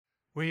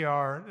We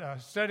are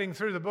studying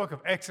through the book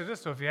of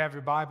Exodus, so if you have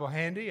your Bible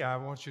handy, I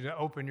want you to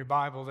open your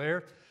Bible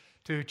there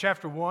to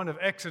chapter 1 of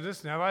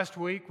Exodus. Now, last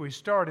week I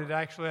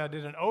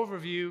did an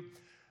overview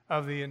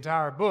of the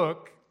entire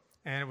book,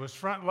 and it was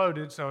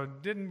front-loaded, so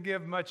it didn't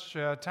give much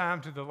time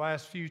to the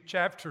last few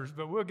chapters,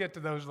 but we'll get to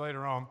those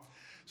later on.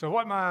 So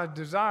what my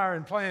desire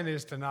and plan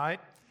is tonight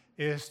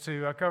is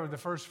to cover the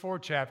first 4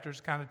 chapters,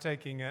 kind of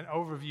taking an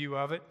overview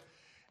of it,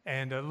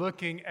 and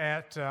looking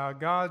at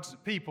God's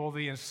people,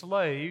 the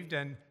enslaved,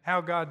 and how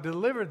God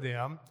delivered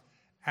them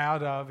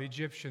out of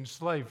Egyptian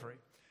slavery.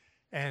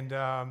 And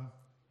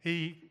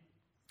he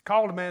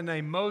called a man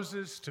named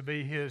Moses to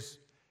be his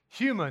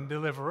human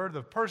deliverer.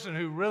 The person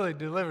who really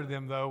delivered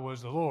them, though,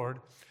 was the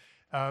Lord.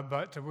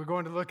 But we're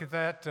going to look at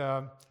that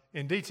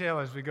in detail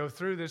as we go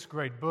through this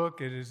great book.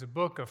 It is a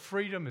book of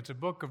freedom. It's a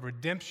book of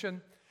redemption.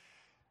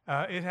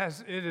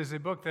 It is a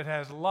book that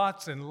has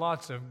lots and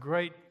lots of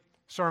great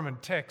sermon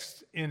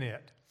text in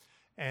it.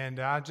 And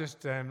I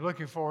just am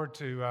looking forward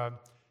to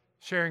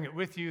sharing it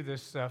with you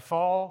this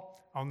fall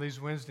on these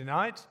Wednesday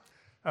nights.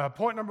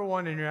 Point number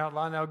 1 in your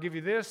outline, I'll give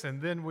you this,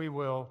 and then we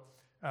will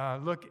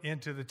look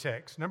into the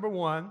text. Number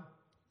 1,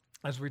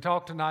 as we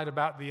talk tonight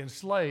about the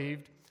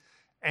enslaved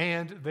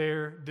and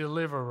their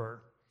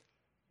deliverer.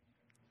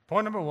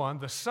 Point number 1,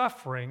 the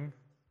suffering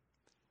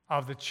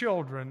of the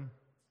children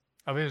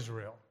of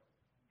Israel.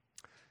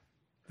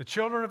 The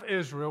children of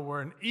Israel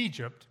were in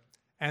Egypt,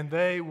 and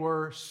they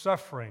were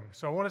suffering.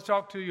 So I want to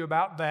talk to you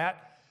about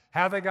that,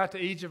 how they got to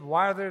Egypt,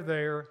 why they're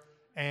there,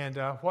 and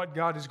what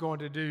God is going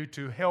to do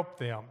to help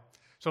them.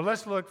 So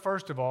let's look,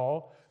 first of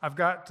all, I've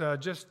got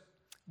just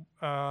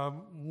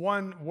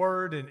one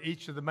word in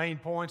each of the main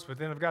points, but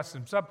then I've got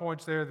some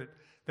subpoints there that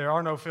there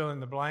are no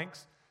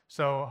fill-in-the-blanks.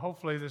 So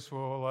hopefully this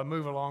will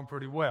move along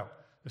pretty well.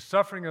 The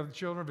suffering of the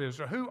children of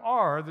Israel. Who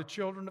are the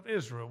children of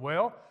Israel?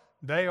 Well,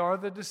 they are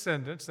the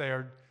descendants. They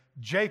are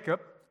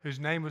Jacob, whose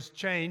name was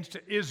changed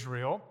to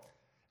Israel,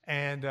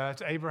 and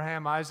it's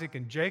Abraham, Isaac,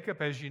 and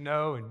Jacob, as you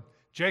know. And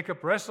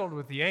Jacob wrestled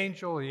with the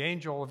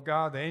angel of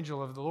God, the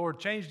angel of the Lord,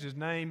 changed his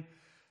name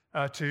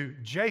to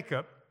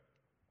Jacob.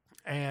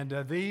 And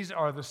these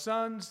are the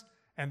sons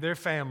and their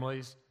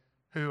families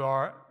who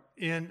are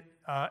in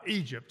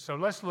Egypt. So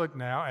let's look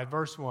now at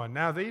verse 1.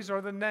 Now these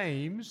are the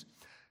names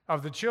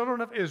of the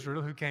children of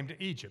Israel who came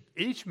to Egypt.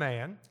 Each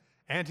man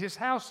and his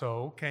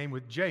household came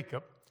with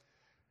Jacob: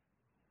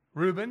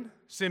 Reuben,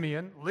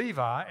 Simeon,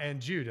 Levi, and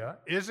Judah,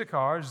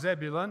 Issachar,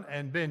 Zebulun,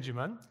 and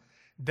Benjamin,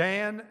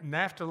 Dan,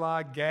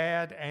 Naphtali,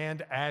 Gad,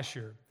 and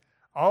Asher.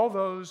 All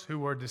those who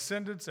were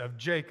descendants of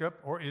Jacob,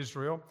 or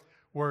Israel,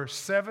 were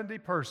 70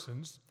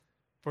 persons,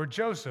 for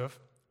Joseph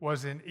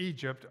was in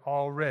Egypt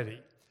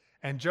already.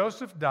 And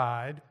Joseph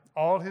died,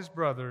 all his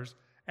brothers,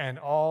 and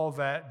all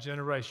that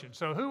generation.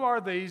 So who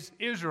are these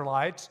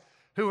Israelites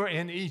who are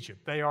in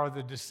Egypt? They are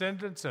the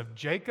descendants of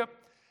Jacob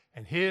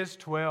and his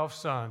 12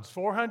 sons.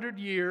 400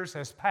 years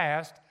has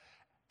passed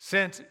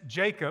since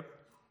Jacob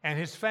and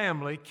his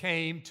family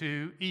came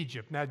to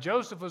Egypt. Now,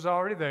 Joseph was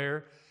already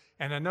there,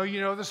 and I know you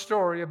know the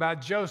story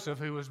about Joseph,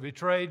 who was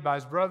betrayed by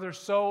his brothers,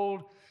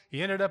 sold.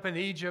 He ended up in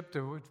Egypt,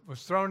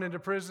 was thrown into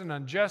prison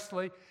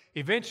unjustly,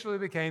 eventually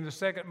became the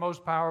second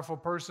most powerful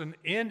person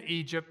in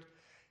Egypt.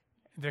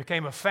 There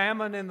came a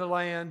famine in the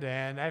land,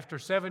 and after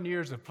 7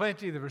 years of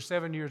plenty, there were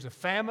 7 years of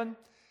famine.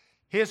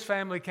 His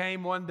family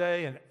came one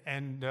day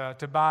and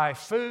to buy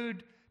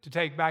food to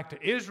take back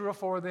to Israel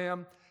for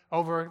them.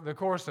 Over the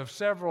course of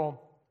several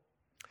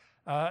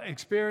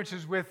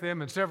experiences with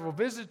them and several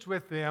visits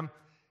with them,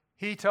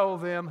 he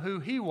told them who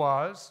he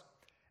was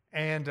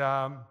and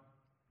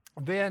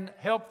then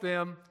helped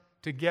them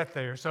to get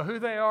there. So who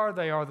they are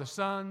the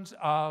sons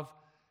of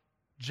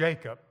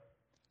Jacob.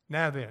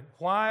 Now then,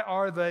 why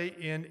are they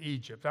in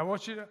Egypt? I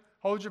want you to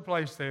hold your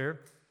place there.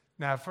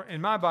 Now, in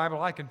my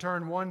Bible, I can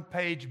turn one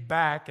page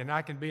back, and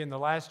I can be in the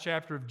last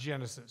chapter of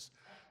Genesis.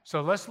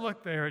 So let's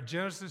look there at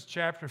Genesis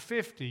chapter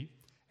 50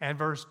 and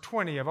verse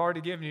 20. I've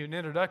already given you an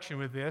introduction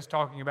with this,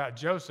 talking about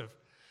Joseph.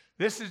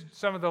 This is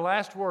some of the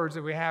last words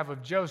that we have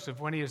of Joseph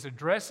when he is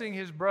addressing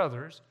his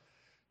brothers,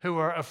 who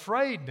are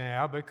afraid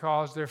now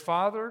because their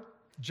father,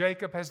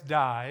 Jacob, has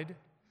died.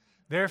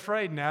 They're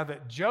afraid now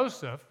that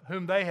Joseph,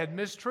 whom they had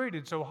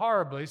mistreated so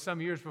horribly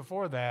some years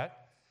before that,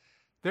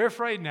 they're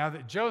afraid now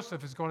that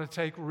Joseph is going to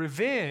take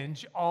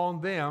revenge on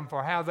them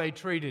for how they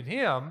treated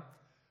him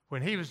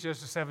when he was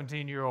just a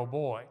 17-year-old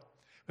boy.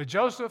 But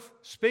Joseph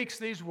speaks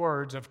these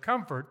words of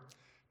comfort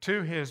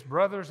to his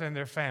brothers and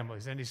their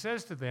families. And he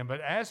says to them, "But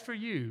as for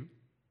you,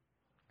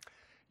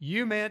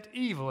 you meant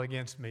evil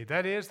against me."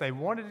 That is, they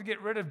wanted to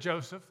get rid of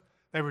Joseph.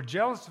 They were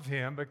jealous of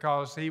him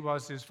because he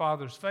was his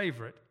father's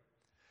favorite.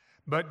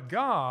 But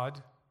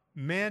God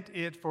meant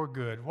it for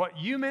good. What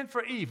you meant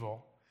for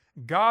evil,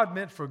 God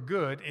meant for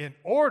good, in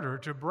order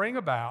to bring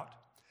about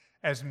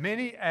as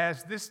many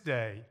as this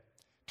day,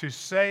 to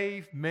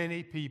save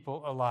many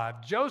people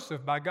alive.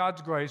 Joseph, by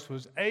God's grace,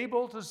 was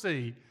able to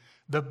see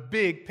the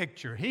big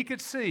picture. He could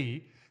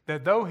see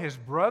that though his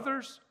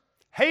brothers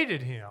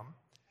hated him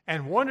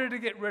and wanted to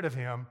get rid of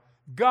him,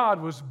 God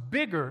was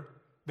bigger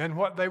than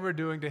what they were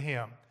doing to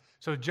him.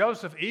 So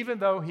Joseph, even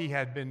though he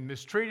had been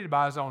mistreated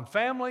by his own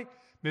family,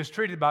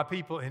 mistreated by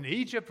people in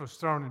Egypt, was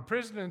thrown in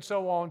prison and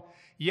so on,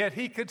 yet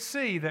he could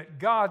see that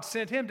God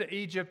sent him to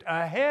Egypt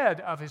ahead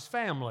of his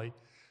family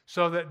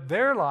so that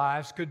their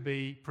lives could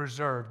be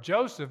preserved.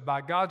 Joseph,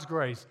 by God's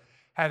grace,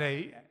 had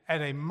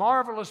a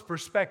marvelous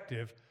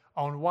perspective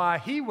on why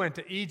he went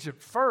to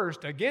Egypt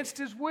first against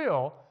his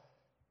will,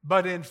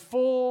 but in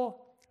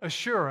full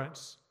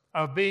assurance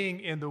of being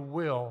in the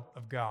will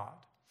of God.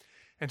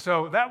 And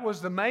so that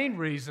was the main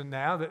reason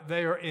now that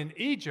they are in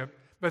Egypt,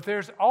 but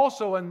there's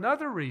also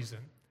another reason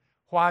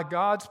why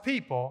God's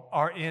people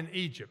are in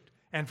Egypt.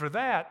 And for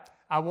that,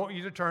 I want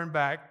you to turn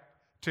back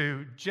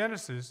to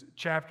Genesis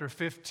chapter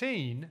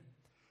 15,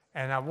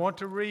 and I want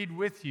to read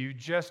with you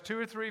just 2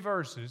 or 3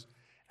 verses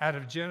out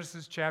of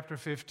Genesis chapter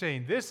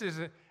 15. This is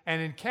an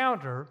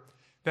encounter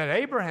that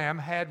Abraham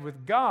had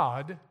with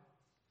God,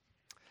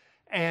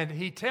 and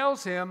he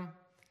tells him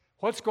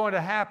what's going to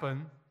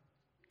happen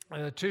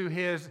to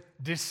his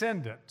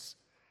descendants.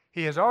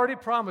 He has already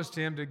promised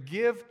him to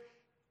give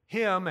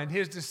him and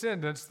his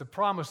descendants the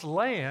promised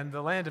land,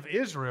 the land of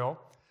Israel.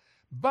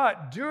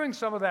 But during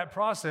some of that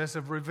process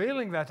of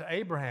revealing that to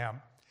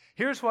Abraham,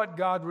 here's what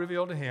God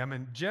revealed to him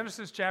in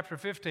Genesis chapter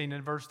 15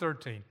 and verse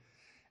 13.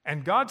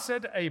 And God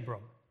said to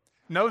Abram,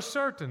 "Know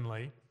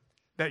certainly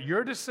that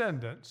your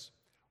descendants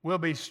will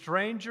be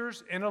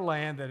strangers in a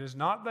land that is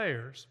not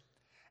theirs,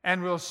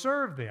 and will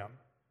serve them,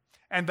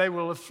 and they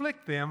will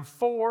afflict them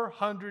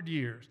 400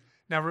 years.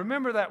 Now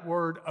remember that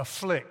word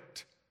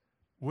afflict.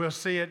 We'll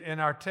see it in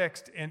our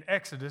text in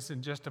Exodus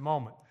in just a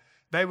moment.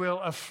 They will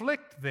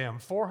afflict them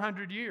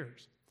 400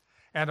 years.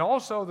 And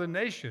also the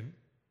nation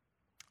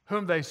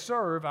whom they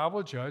serve I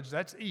will judge,"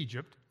 that's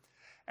Egypt.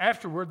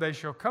 "Afterward they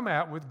shall come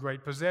out with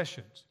great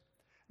possessions.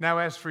 Now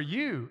as for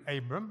you,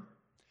 Abram,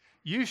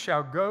 you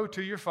shall go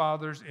to your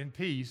fathers in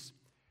peace.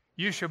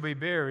 You shall be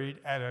buried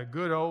at a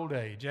good old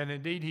age." And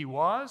indeed he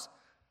was.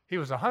 He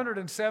was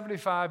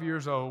 175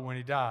 years old when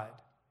he died.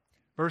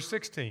 Verse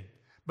 16,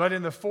 "But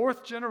in the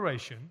 4th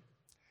generation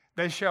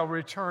they shall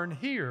return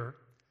here,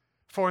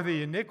 for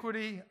the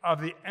iniquity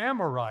of the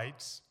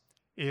Amorites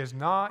is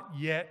not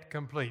yet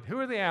complete." Who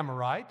are the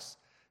Amorites?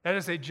 That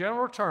is a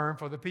general term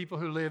for the people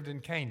who lived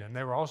in Canaan.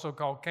 They were also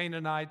called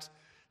Canaanites.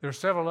 There are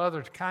several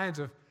other kinds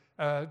of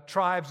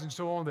tribes and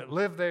so on that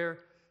live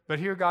there, but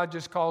here God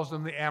just calls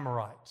them the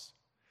Amorites.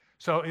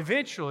 So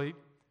eventually,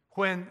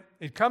 when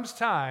it comes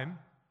time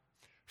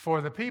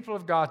for the people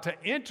of God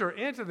to enter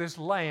into this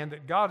land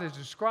that God is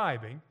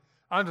describing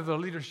under the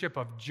leadership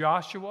of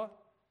Joshua,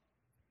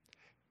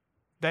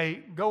 they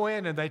go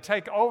in and they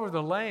take over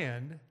the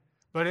land,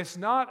 but it's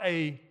not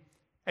a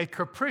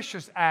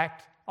capricious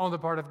act on the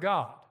part of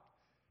God.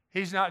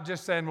 He's not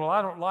just saying, well,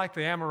 I don't like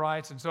the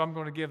Amorites, and so I'm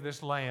going to give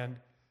this land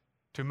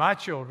to my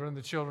children,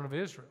 the children of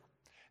Israel.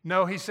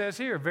 No, he says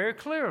here very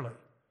clearly,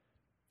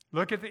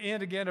 look at the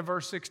end again of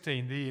verse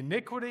 16, "The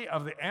iniquity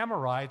of the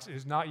Amorites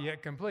is not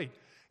yet complete."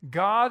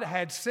 God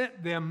had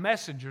sent them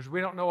messengers.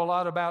 We don't know a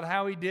lot about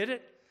how he did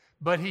it,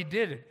 but he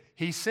did it.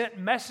 He sent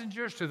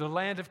messengers to the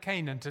land of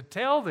Canaan to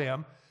tell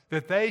them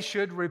that they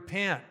should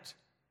repent.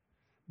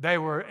 They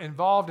were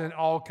involved in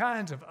all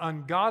kinds of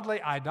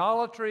ungodly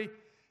idolatry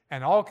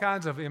and all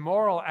kinds of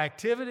immoral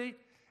activity,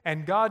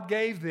 and God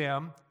gave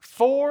them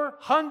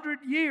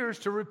 400 years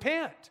to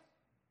repent.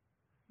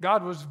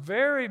 God was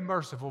very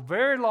merciful,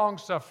 very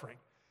long-suffering.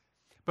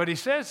 But he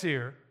says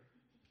here,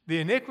 the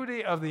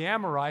iniquity of the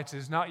Amorites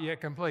is not yet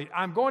complete.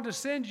 I'm going to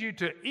send you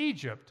to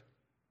Egypt.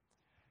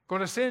 I'm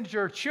going to send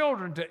your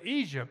children to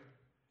Egypt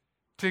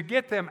to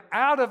get them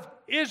out of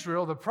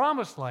Israel, the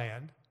promised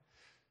land,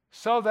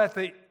 so that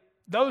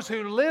those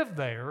who live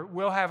there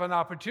will have an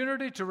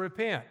opportunity to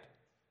repent.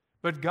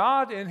 But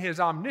God, in his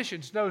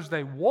omniscience, knows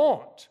they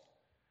won't.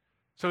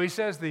 So he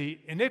says the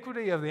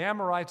iniquity of the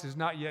Amorites is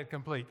not yet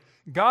complete.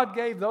 God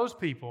gave those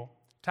people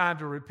time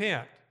to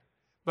repent.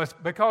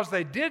 But because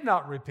they did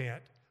not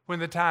repent, when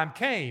the time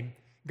came,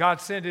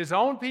 God sent his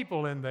own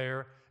people in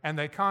there and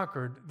they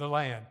conquered the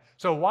land.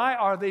 So why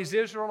are these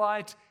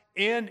Israelites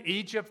in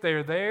Egypt?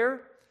 They're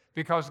there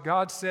because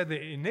God said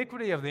the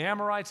iniquity of the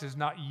Amorites is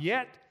not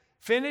yet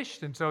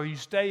finished, and so you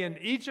stay in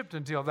Egypt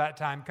until that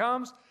time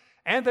comes.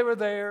 And they were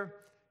there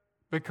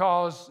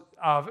because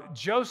of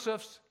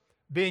Joseph's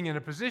being in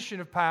a position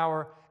of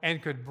power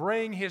and could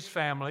bring his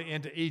family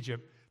into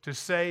Egypt to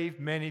save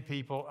many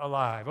people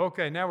alive.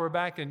 Okay, now we're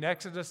back in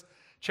Exodus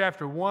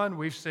chapter 1.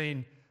 We've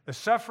seen the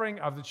suffering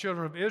of the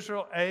children of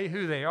Israel, A,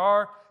 who they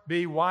are,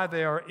 B, why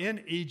they are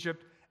in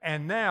Egypt.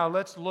 And now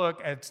let's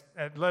look at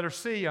letter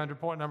C under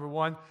point number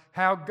 1,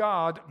 how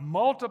God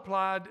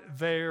multiplied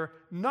their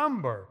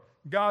number.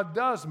 God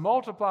does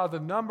multiply the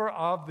number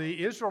of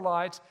the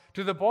Israelites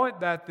to the point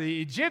that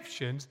the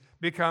Egyptians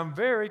become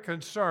very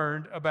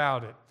concerned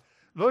about it.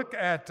 Look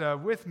at,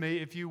 with me,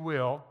 if you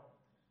will,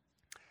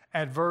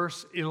 at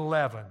verse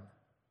 11.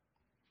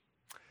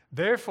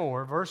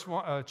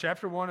 Therefore,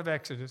 chapter 1 of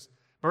Exodus,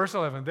 verse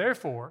 11,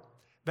 "Therefore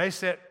they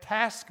set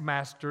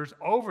taskmasters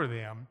over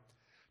them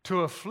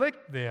to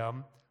afflict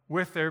them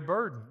with their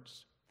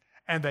burdens.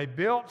 And they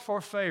built for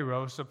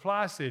Pharaoh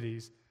supply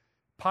cities,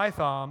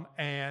 Pithom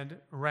and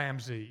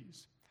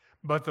Ramses.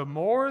 But the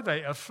more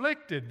they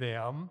afflicted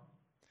them,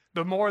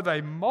 the more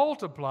they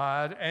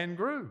multiplied and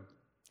grew.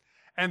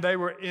 And they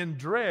were in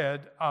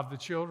dread of the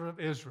children of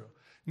Israel.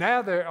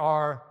 Now there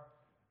are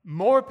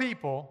more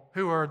people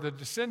who are the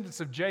descendants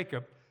of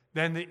Jacob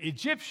than the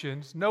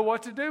Egyptians know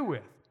what to do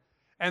with.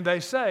 And they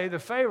say, the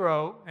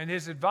Pharaoh and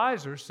his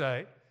advisors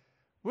say,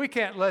 we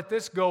can't let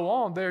this go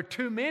on. There are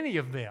too many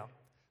of them.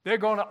 They're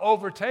going to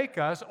overtake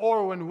us,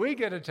 or when we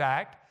get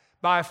attacked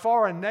by a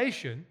foreign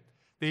nation,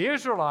 the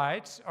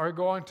Israelites are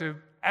going to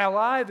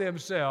ally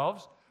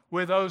themselves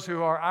with those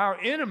who are our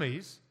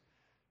enemies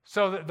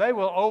so that they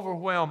will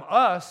overwhelm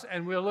us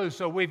and we'll lose.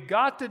 So we've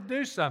got to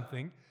do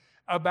something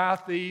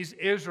about these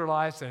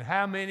Israelites and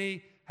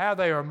how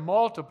they are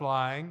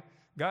multiplying.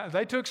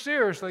 They took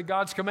seriously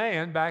God's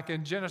command back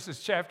in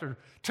Genesis chapter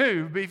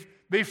 2,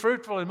 be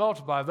fruitful and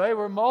multiply. They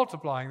were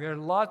multiplying. There are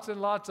lots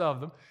and lots of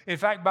them. In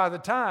fact, by the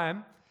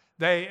time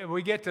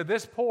we get to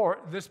this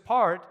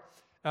part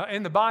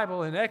in the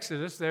Bible in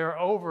Exodus, there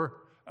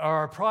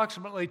are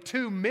approximately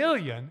 2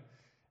 million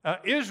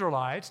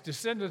Israelites,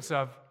 descendants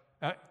of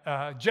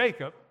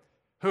Jacob,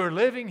 who are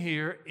living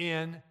here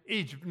in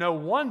Egypt. No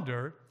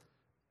wonder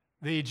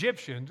the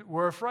Egyptians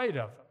were afraid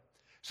of them.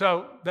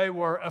 So they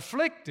were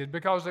afflicted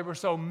because there were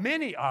so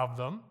many of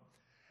them,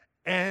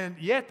 and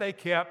yet they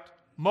kept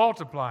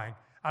multiplying.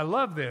 I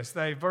love this.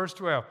 Verse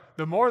 12,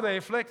 the more they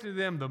afflicted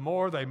them, the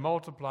more they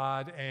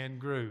multiplied and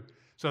grew.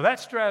 So that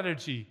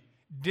strategy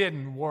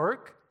didn't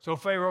work, so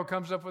Pharaoh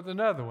comes up with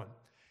another one.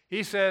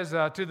 He says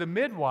to the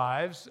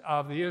midwives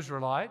of the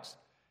Israelites,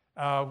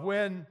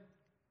 when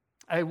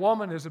a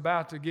woman is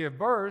about to give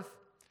birth,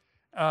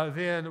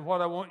 then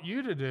what I want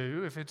you to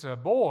do, if it's a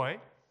boy,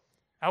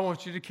 I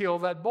want you to kill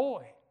that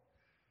boy.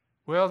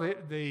 Well,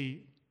 the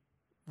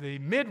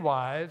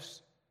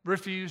midwives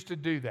refused to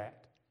do that.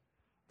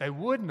 They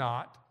would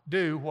not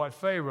do what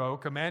Pharaoh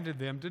commanded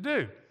them to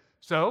do.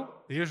 So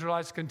the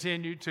Israelites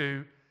continued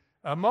to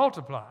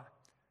multiply.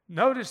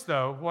 Notice,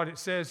 though, what it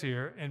says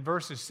here in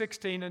verses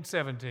 16 and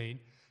 17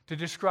 to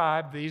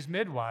describe these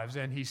midwives.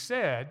 And he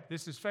said,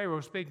 this is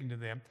Pharaoh speaking to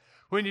them,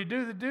 when you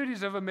do the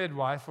duties of a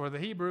midwife for the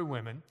Hebrew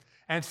women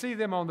and see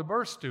them on the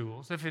birth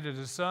stools, if it is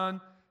a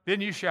son, then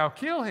you shall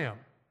kill him.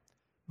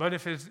 But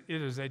if it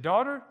is a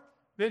daughter,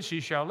 then she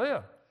shall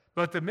live.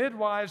 But the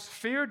midwives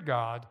feared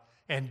God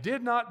and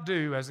did not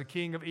do as the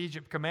king of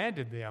Egypt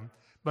commanded them,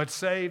 but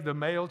saved the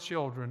male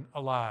children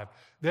alive.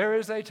 There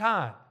is a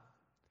time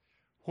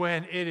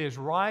when it is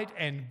right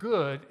and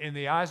good in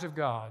the eyes of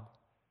God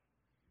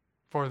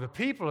for the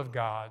people of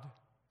God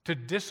to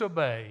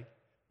disobey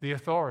the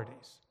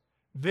authorities.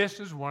 This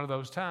is one of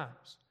those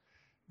times.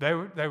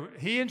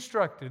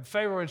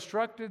 Pharaoh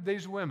instructed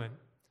these women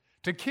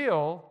to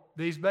kill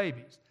these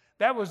babies.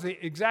 That was the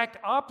exact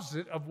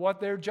opposite of what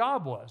their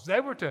job was.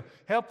 They were to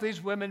help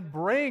these women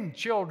bring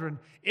children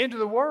into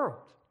the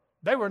world.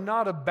 They were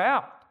not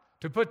about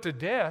to put to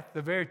death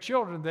the very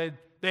children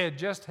they had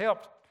just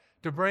helped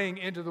to bring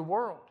into the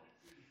world.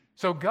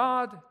 So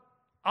God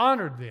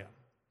honored them.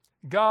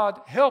 God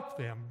helped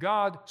them.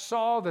 God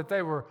saw that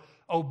they were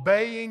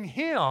obeying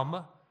Him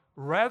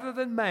rather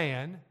than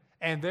man,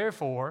 and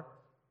therefore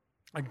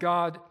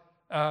God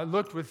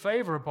looked with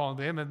favor upon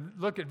them. And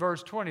look at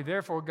verse 20.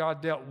 Therefore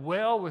God dealt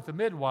well with the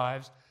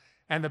midwives,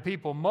 and the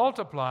people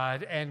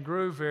multiplied and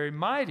grew very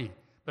mighty.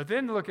 But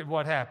then look at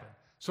what happened.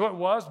 So it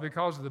was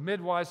because the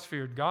midwives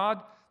feared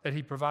God that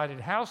He provided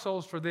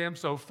households for them.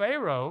 So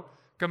Pharaoh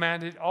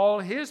commanded all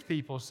his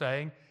people,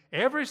 saying,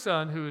 every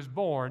son who is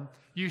born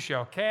you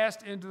shall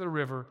cast into the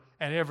river,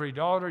 and every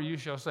daughter you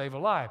shall save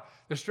alive.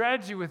 The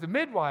strategy with the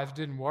midwives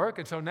didn't work,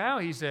 and so now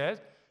he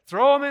says,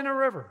 throw them in the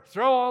river.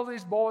 Throw all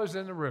these boys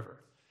in the river.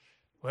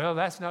 Well,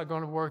 that's not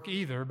going to work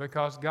either,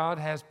 because God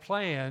has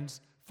plans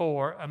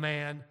for a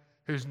man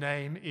whose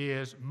name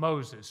is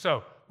Moses.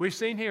 So we've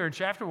seen here in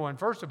chapter 1,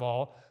 first of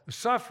all, the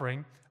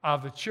suffering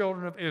of the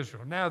children of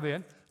Israel. Now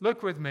then,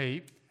 look with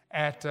me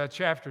at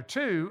chapter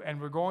 2,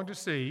 and we're going to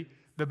see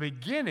the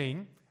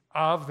beginning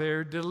of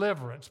their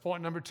deliverance.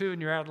 Point number 2 in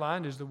your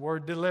outline is the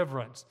word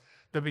deliverance.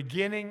 The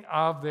beginning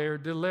of their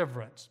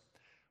deliverance.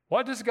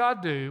 What does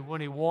God do when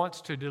He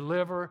wants to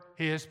deliver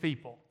His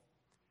people?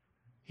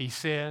 He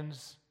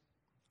sends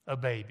a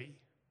baby.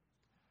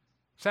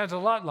 Sounds a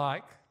lot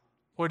like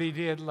what He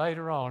did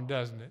later on,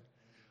 doesn't it?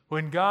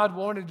 When God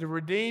wanted to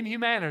redeem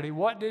humanity,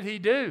 what did He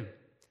do?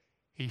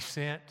 He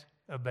sent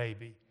a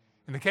baby.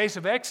 In the case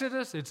of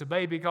Exodus, it's a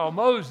baby called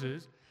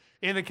Moses.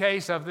 In the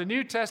case of the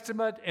New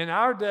Testament, in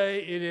our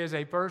day, it is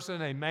a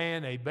person, a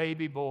man, a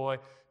baby boy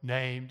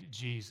named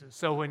Jesus.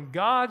 So when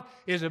God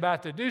is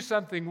about to do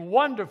something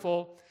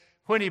wonderful,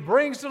 when He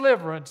brings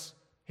deliverance,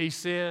 He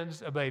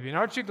sends a baby. And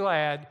aren't you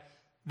glad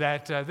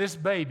that this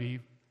baby,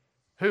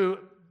 who,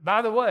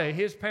 by the way,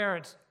 his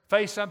parents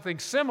faced something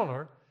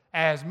similar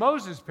as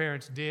Moses'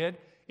 parents did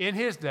in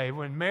his day,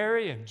 when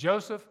Mary and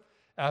Joseph,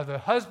 the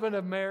husband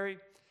of Mary,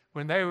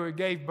 when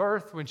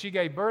she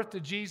gave birth to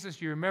Jesus,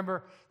 you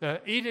remember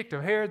the edict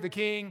of Herod the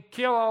king,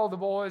 kill all the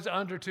boys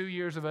under 2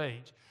 years of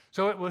age.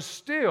 So it was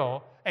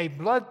still a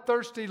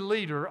bloodthirsty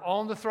leader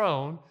on the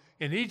throne.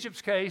 In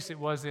Egypt's case, it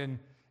was in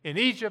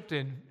Egypt.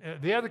 In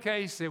the other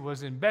case, it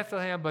was in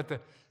Bethlehem. But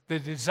the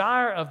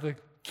desire of the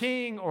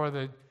king or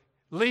the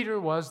leader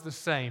was the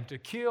same, to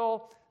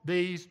kill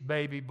these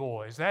baby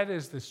boys. That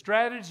is the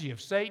strategy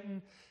of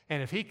Satan.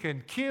 And if he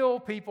can kill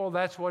people,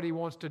 that's what he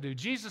wants to do.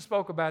 Jesus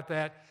spoke about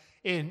that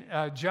in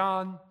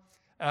John,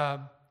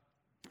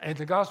 in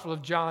the Gospel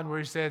of John, where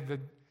he said that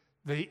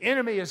the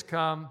enemy has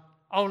come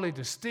only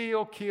to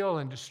steal, kill,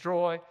 and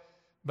destroy.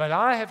 But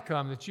I have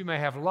come that you may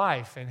have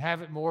life and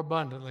have it more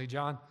abundantly.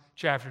 John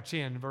chapter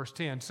 10, verse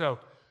 10. So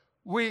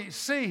we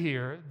see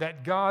here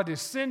that God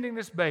is sending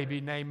this baby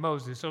named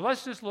Moses. So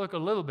let's just look a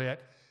little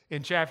bit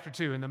in chapter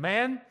 2. And a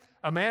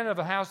man of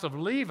the house of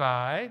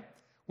Levi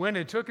went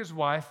and took his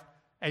wife,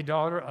 a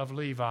daughter of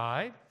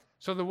Levi.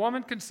 So the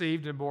woman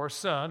conceived and bore a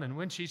son. And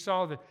when she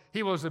saw that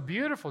he was a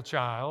beautiful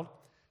child,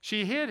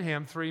 she hid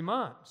him 3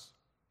 months.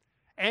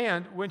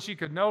 And when she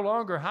could no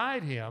longer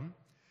hide him,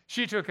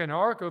 she took an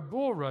ark of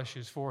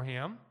bulrushes for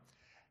him,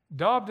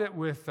 daubed it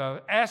with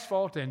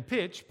asphalt and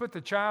pitch, put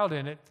the child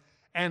in it,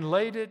 and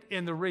laid it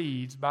in the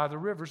reeds by the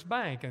river's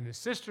bank. And his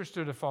sister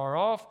stood afar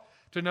off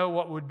to know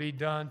what would be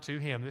done to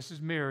him. This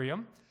is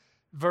Miriam.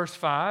 Verse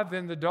 5,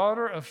 then the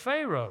daughter of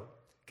Pharaoh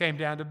came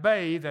down to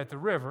bathe at the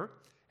river,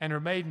 and her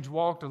maidens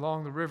walked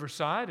along the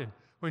riverside. And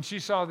when she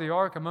saw the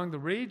ark among the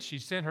reeds, she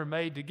sent her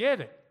maid to get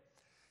it.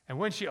 And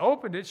when she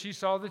opened it, she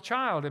saw the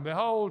child, and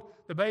behold,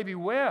 the baby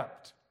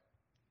wept.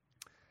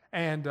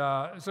 And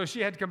so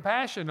she had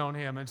compassion on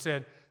him and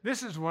said,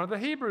 this is one of the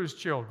Hebrews'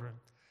 children.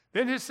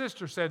 Then his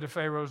sister said to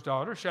Pharaoh's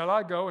daughter, shall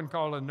I go and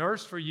call a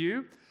nurse for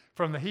you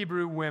from the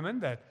Hebrew women,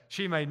 that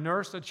she may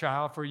nurse the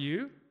child for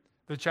you?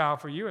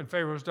 And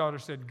Pharaoh's daughter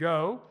said,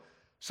 go.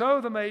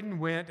 So the maiden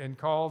went and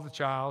called the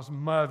child's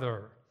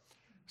mother.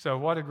 So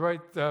what a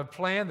great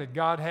plan that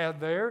God had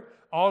there.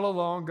 All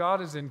along,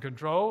 God is in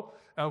control.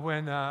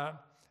 When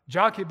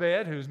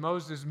Jochebed, who's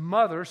Moses'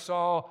 mother,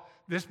 saw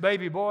this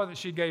baby boy that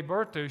she gave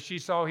birth to, she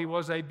saw he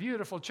was a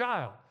beautiful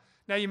child.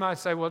 Now you might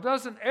say, well,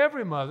 doesn't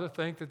every mother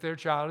think that their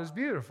child is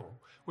beautiful?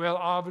 Well,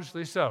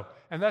 obviously so.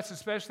 And that's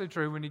especially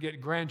true when you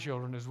get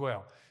grandchildren as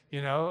well.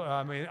 You know,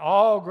 I mean,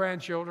 all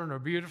grandchildren are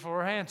beautiful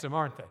or handsome,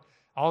 aren't they?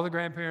 All the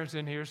grandparents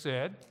in here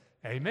said,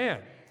 amen.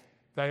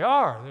 They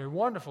are. They're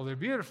wonderful. They're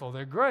beautiful.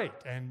 They're great.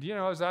 And, you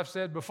know, as I've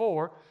said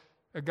before,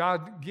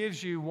 God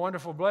gives you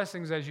wonderful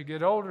blessings as you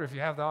get older if you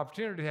have the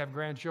opportunity to have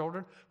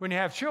grandchildren. When you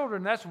have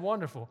children, that's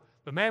wonderful.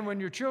 But, man, when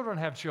your children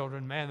have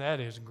children, man, that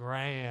is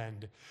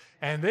grand.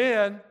 And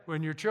then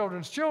when your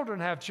children's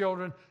children have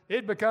children,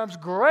 it becomes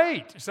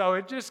great. So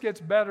it just gets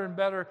better and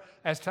better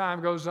as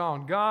time goes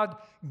on. God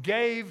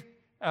gave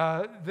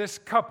this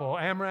couple,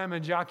 Amram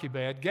and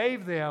Jochebed,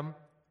 gave them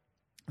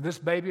this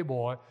baby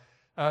boy.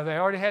 They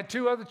already had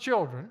 2 other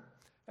children,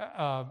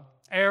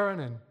 Aaron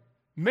and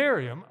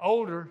Miriam,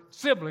 older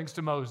siblings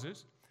to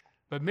Moses.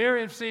 But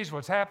Miriam sees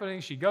what's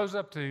happening. She goes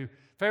up to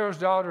Pharaoh's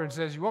daughter and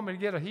says, you want me to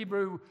get a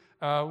Hebrew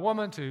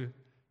woman to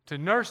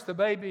nurse the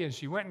baby? And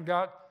she went and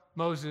got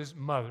Moses'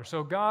 mother.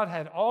 So God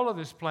had all of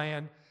this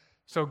planned.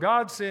 So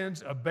God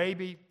sends a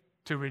baby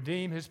to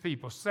redeem his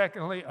people.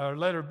 Secondly,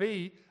 letter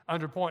B,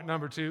 under point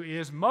number 2,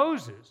 is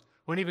Moses.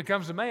 When he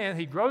becomes a man,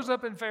 he grows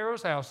up in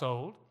Pharaoh's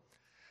household.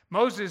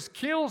 Moses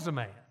kills a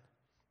man,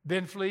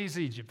 then flees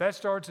Egypt. That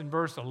starts in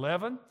verse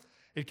 11.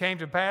 It came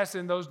to pass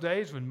in those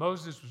days when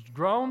Moses was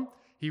grown,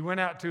 he went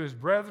out to his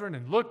brethren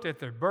and looked at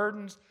their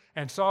burdens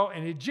and saw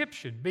an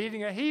Egyptian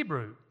beating a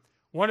Hebrew,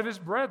 one of his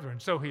brethren.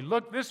 So he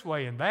looked this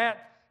way and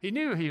that. He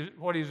knew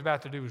what he was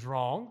about to do was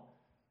wrong.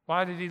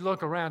 Why did he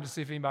look around to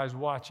see if anybody's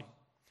watching?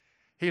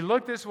 He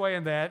looked this way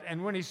and that,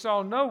 and when he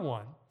saw no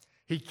one,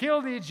 he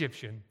killed the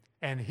Egyptian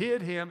and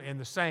hid him in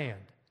the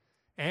sand.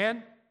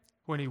 And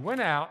when he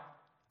went out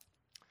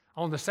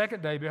on the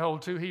second day,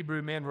 behold, 2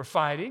 Hebrew men were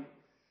fighting.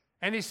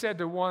 And he said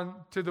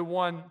to the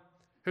one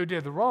who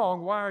did the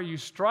wrong, why are you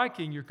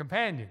striking your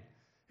companion?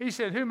 He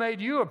said, who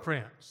made you a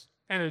prince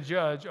and a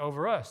judge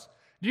over us?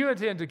 Do you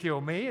intend to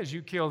kill me as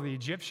you killed the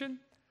Egyptian?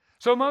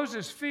 So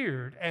Moses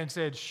feared and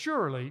said,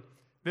 surely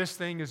this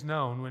thing is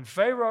known. When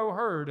Pharaoh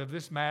heard of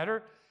this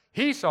matter,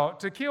 he sought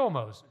to kill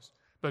Moses.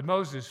 But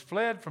Moses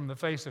fled from the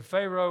face of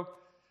Pharaoh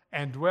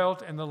and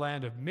dwelt in the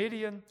land of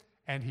Midian,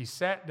 and he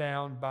sat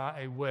down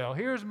by a well.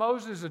 Here's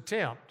Moses'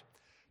 attempt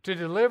to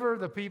deliver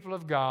the people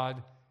of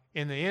God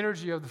in the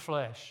energy of the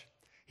flesh.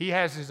 He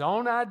has his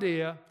own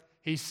idea.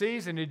 He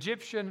sees an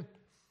Egyptian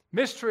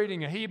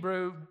mistreating a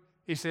Hebrew.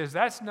 He says,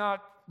 that's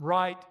not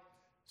right.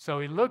 So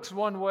he looks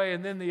one way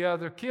and then the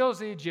other, kills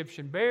the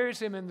Egyptian, buries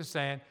him in the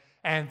sand,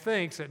 and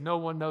thinks that no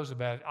one knows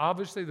about it.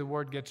 Obviously, the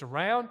word gets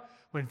around.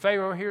 When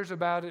Pharaoh hears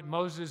about it,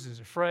 Moses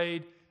is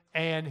afraid,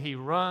 and he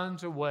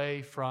runs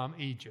away from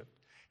Egypt.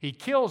 He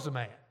kills a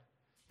man.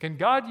 Can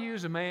God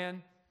use a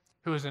man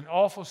who is an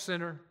awful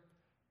sinner,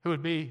 who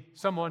would be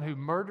someone who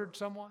murdered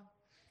someone?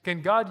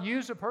 Can God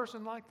use a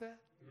person like that?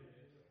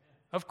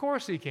 Of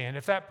course he can.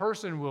 If that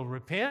person will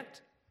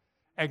repent,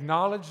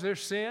 acknowledge their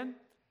sin,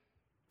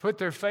 put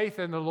their faith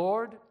in the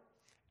Lord,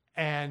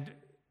 and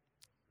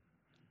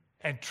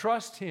and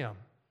trust Him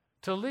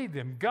to lead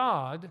them.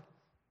 God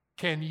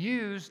can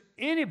use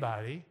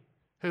anybody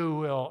who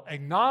will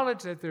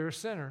acknowledge that they're a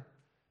sinner,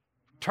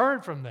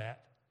 turn from that,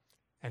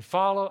 and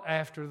follow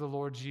after the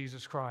Lord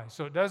Jesus Christ.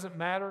 So it doesn't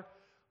matter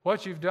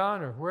what you've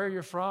done or where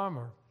you're from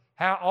or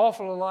how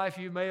awful a life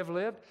you may have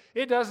lived.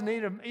 It doesn't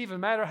even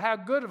matter how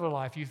good of a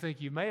life you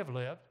think you may have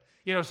lived.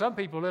 You know, some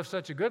people live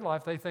such a good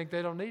life they think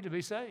they don't need to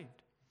be saved.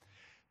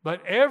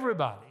 But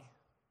everybody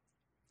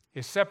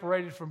is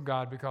separated from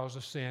God because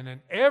of sin,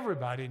 and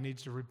everybody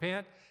needs to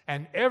repent,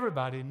 and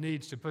everybody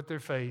needs to put their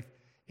faith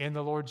in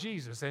the Lord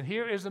Jesus. And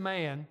here is a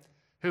man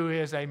who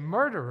is a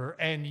murderer,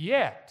 and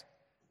yet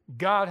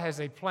God has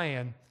a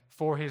plan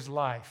for his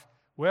life.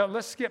 Well,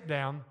 let's skip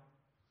down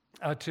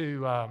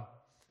to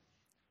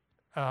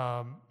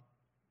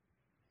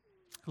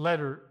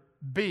letter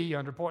B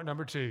under point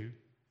number 2.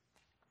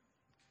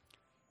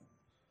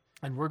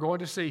 And we're going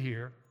to see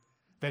here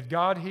that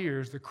God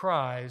hears the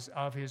cries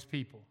of His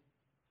people.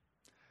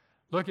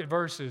 Look at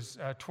verses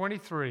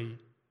 23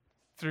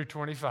 through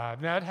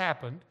 25. Now it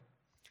happened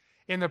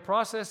in the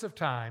process of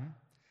time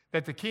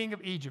that the king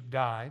of Egypt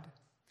died.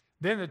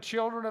 Then the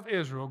children of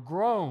Israel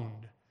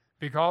groaned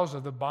because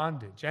of the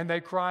bondage, and they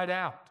cried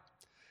out.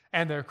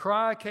 And their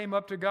cry came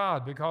up to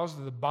God because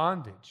of the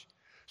bondage.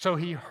 So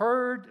He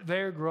heard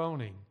their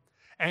groaning.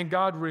 And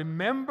God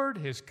remembered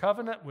His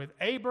covenant with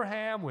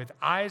Abraham, with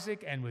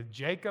Isaac, and with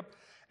Jacob.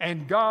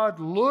 And God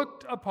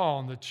looked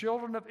upon the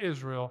children of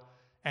Israel,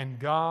 and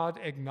God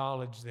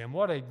acknowledged them.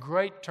 What a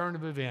great turn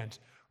of events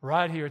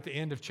right here at the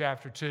end of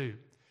chapter 2.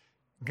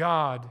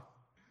 God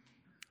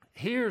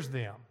hears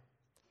them.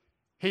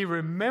 He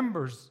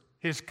remembers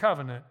His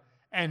covenant,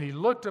 and He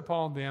looked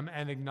upon them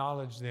and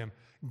acknowledged them.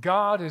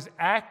 God is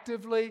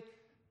actively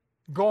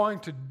going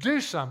to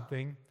do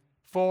something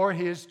for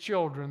His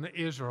children, the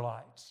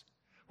Israelites.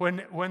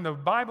 When the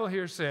Bible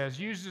here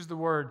uses the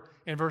word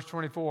in verse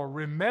 24,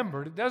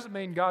 remembered, it doesn't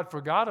mean God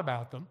forgot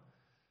about them.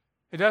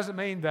 It doesn't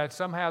mean that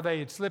somehow they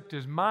had slipped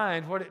His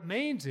mind. What it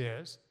means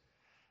is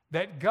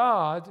that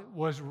God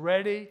was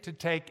ready to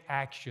take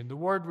action. The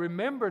word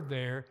remembered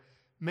there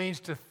means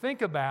to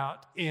think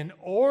about in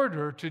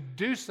order to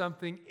do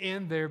something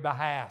in their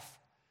behalf.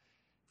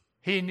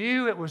 He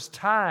knew it was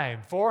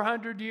time.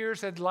 400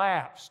 years had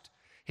lapsed.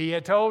 He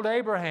had told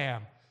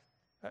Abraham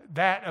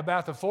that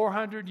about the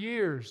 400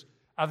 years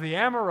of the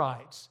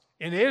Amorites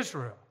in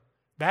Israel.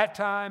 That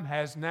time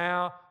has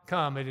now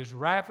come. It is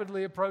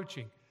rapidly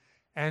approaching.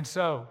 And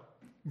so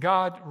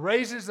God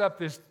raises up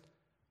this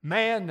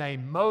man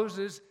named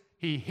Moses.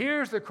 He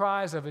hears the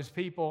cries of His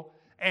people,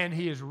 and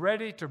He is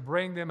ready to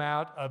bring them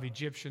out of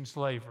Egyptian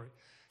slavery.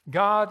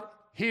 God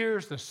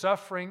hears the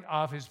suffering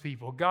of His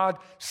people. God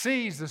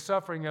sees the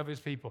suffering of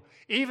His people.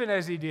 Even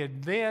as He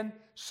did then,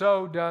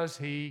 so does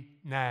He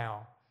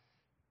now.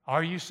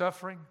 Are you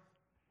suffering?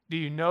 Do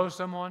you know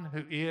someone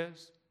who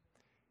is?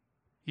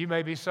 You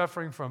may be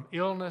suffering from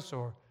illness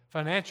or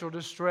financial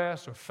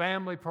distress or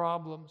family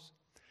problems.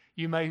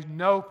 You may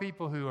know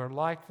people who are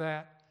like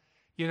that.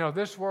 You know,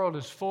 this world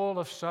is full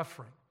of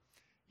suffering.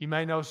 You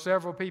may know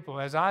several people,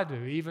 as I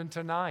do, even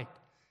tonight,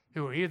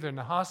 who are either in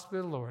the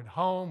hospital or at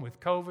home with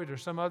COVID or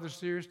some other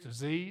serious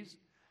disease.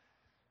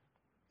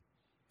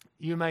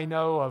 You may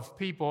know of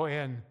people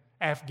in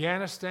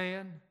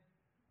Afghanistan,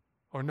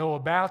 or know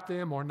about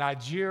them, or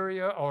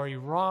Nigeria, or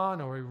Iran,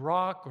 or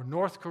Iraq, or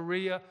North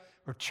Korea,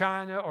 or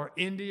China, or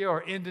India,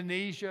 or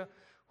Indonesia,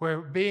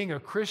 where being a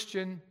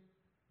Christian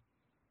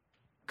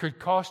could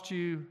cost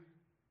you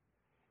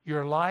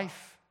your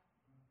life.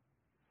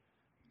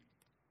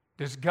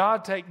 Does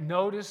God take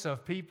notice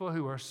of people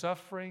who are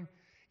suffering?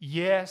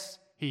 Yes,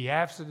 He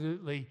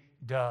absolutely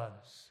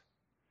does.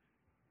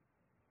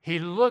 He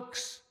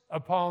looks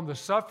upon the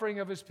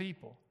suffering of His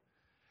people.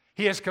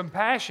 He has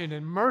compassion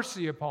and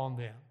mercy upon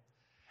them.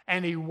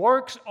 And He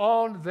works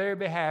on their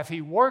behalf. He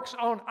works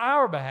on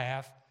our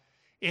behalf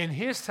in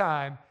His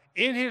time,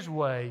 in His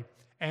way,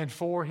 and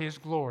for His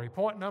glory.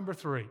 Point number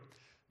 3,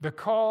 the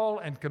call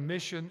and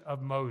commission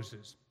of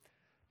Moses.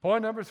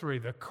 Point number 3,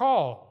 the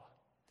call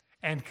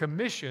and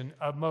commission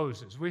of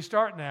Moses. We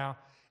start now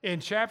in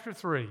chapter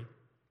 3.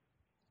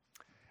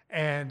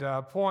 And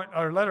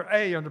letter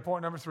A under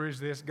point number 3 is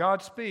this: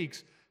 God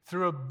speaks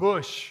through a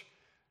bush.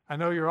 I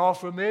know you're all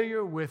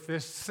familiar with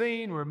this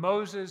scene where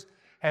Moses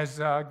has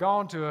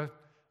gone to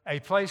a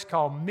place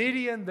called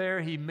Midian. There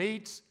he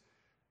meets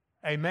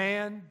a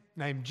man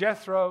named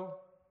Jethro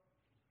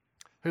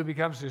who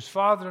becomes his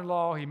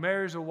father-in-law. He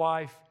marries a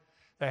wife.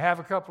 They have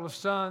a couple of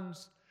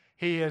sons.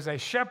 He is a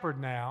shepherd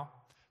now.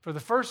 For the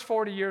first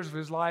 40 years of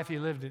his life, he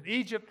lived in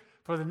Egypt.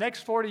 For the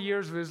next 40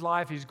 years of his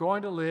life, he's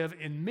going to live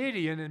in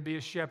Midian and be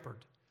a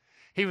shepherd.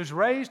 He was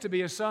raised to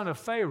be a son of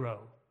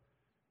Pharaoh,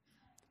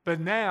 but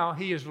now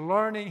he is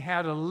learning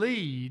how to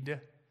lead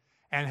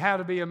and how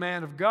to be a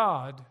man of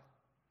God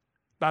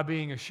by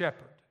being a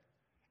shepherd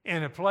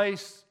in a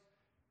place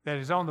that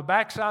is on the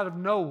backside of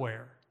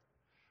nowhere,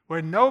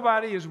 where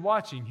nobody is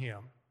watching him.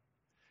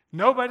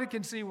 Nobody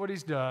can see what he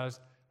does,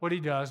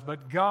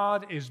 but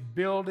God is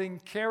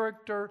building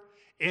character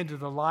into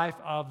the life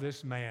of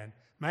this man.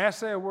 May I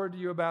say a word to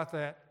you about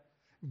that?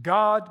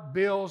 God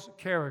builds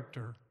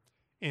character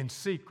in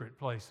secret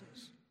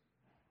places.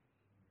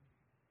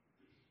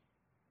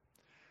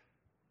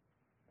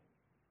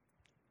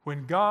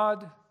 When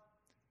God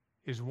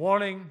is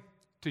wanting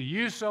to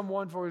use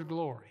someone for His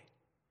glory,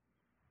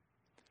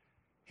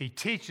 He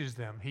teaches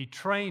them, He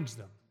trains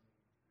them.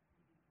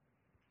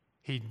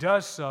 He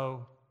does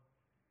so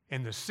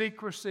in the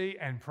secrecy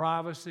and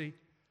privacy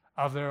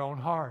of their own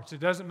hearts. It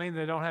doesn't mean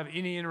they don't have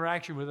any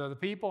interaction with other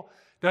people.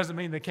 It doesn't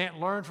mean they can't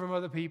learn from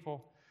other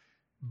people.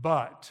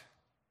 But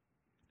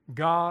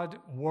God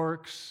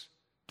works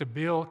to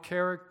build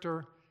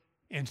character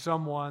in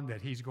someone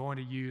that He's going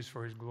to use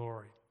for His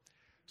glory.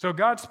 So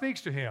God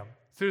speaks to him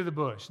through the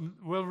bush.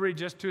 We'll read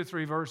just 2 or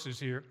 3 verses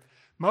here.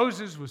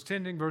 Moses was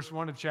tending, verse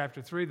 1 of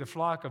chapter 3, the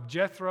flock of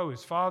Jethro,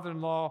 his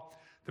father-in-law,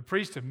 the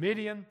priest of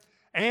Midian,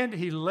 and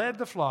he led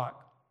the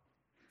flock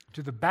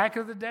to the back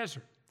of the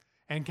desert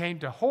and came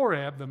to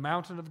Horeb, the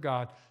mountain of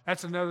God.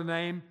 That's another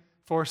name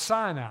for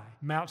Sinai,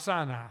 Mount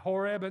Sinai.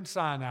 Horeb and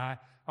Sinai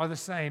are the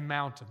same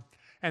mountain.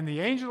 And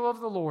the angel of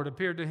the Lord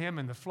appeared to him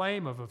in the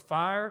flame of a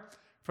fire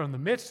from the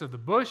midst of the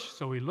bush.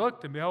 So he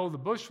looked, and behold, the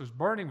bush was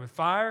burning with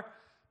fire,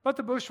 but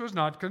the bush was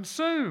not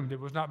consumed. It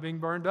was not being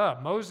burned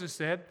up. Moses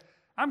said,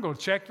 I'm going to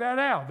check that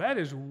out. That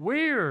is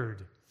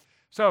weird.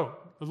 So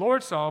the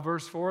Lord saw,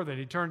 verse 4, that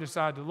he turned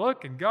aside to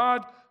look, and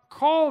God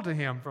called to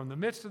him from the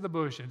midst of the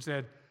bush and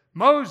said,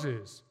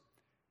 Moses,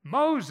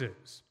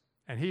 Moses.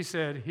 And he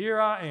said,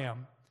 Here I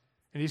am.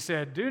 And he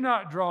said, Do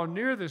not draw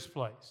near this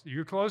place.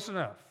 You're close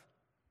enough.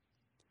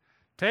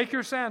 Take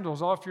your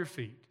sandals off your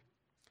feet,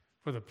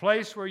 for the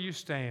place where you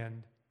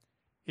stand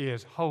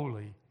is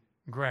holy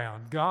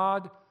ground.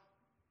 God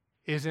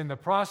is in the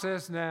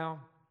process now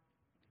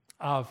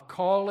of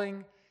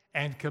calling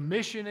and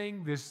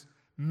commissioning this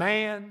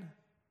man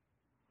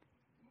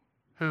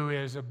who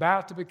is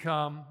about to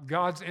become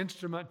God's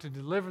instrument to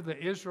deliver the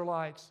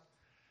Israelites.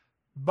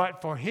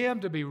 But for him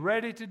to be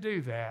ready to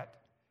do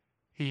that,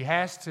 he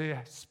has to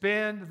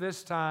spend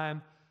this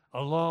time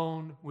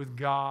alone with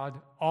God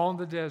on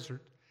the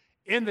desert,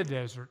 in the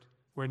desert,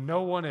 where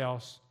no one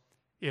else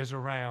is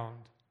around.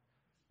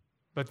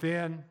 But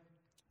then,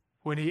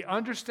 when he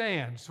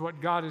understands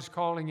what God is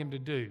calling him to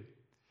do,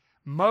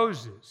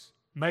 Moses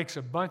makes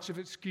a bunch of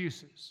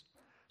excuses.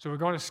 So we're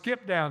going to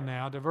skip down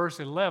now to verse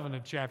 11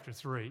 of chapter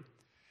 3.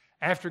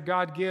 After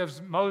God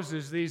gives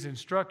Moses these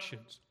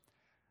instructions,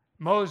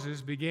 Moses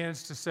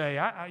begins to say,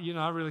 I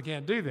really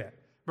can't do that.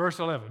 Verse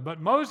 11,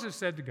 but Moses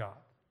said to God,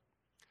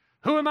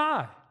 Who am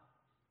I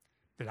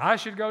that I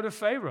should go to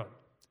Pharaoh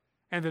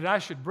and that I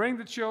should bring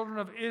the children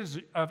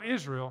of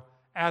Israel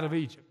out of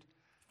Egypt?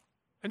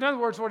 In other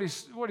words, what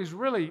he's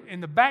really in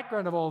the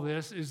background of all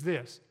this is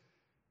this.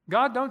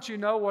 God, don't you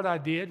know what I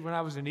did when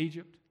I was in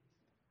Egypt?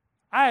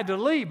 I had to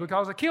leave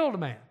because I killed a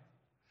man.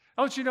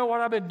 Don't you know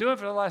what I've been doing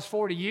for the last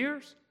 40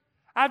 years?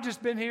 I've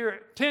just been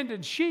here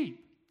tending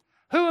sheep.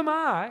 Who am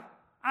I?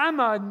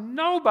 I'm a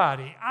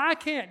nobody. I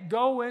can't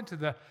go into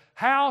the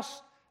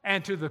house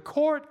and to the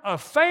court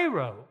of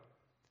Pharaoh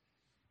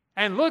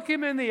and look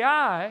him in the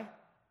eye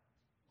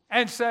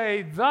and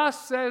say,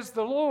 Thus says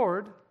the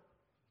Lord,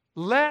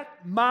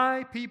 let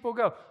my people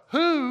go.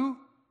 Who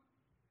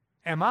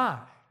am I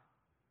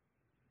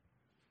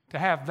to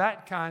have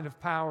that kind of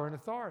power and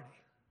authority?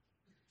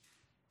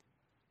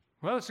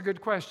 Well, it's a good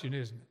question,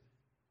 isn't it?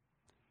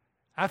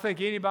 I think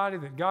anybody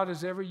that God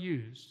has ever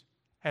used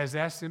has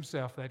asked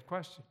himself that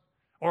question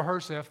or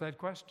herself that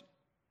question.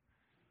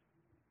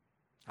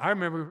 I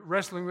remember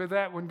wrestling with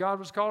that when God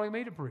was calling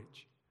me to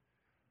preach.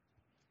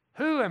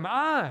 Who am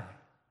I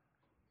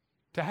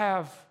to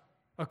have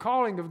a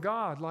calling of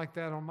God like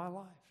that on my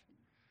life?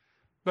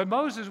 But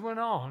Moses went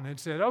on and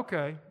said,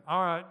 okay,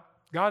 all right,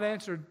 God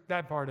answered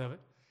that part of it.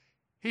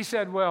 He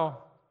said,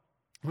 well,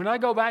 when I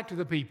go back to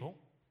the people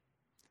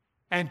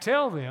and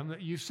tell them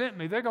that you sent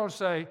me, they're going to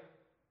say,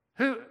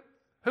 who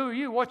are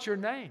you? What's your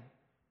name?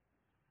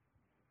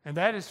 And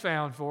that is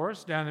found for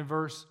us down in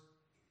verse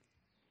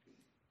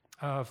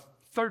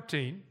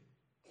 13.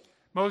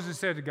 Moses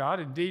said to God,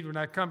 Indeed, when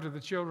I come to the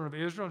children of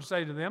Israel and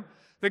say to them,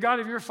 The God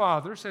of your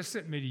fathers has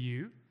sent me to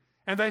you,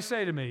 and they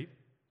say to me,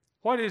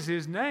 What is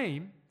his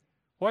name?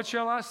 What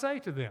shall I say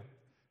to them?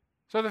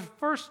 So the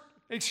first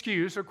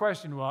excuse or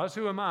question was,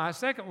 Who am I?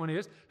 Second one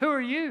is, Who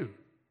are you?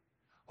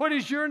 What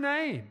is your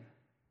name?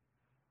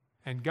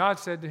 And God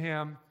said to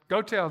him,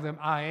 Go tell them,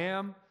 I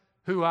am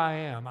who I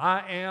am.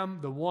 I am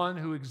the one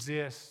who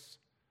exists.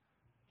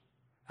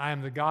 I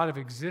am the God of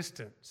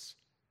existence.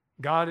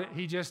 God,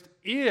 He just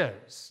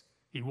is.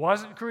 He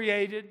wasn't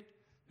created.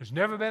 There's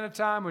never been a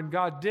time when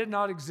God did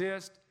not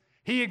exist.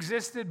 He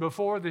existed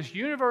before this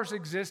universe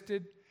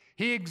existed.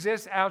 He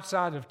exists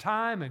outside of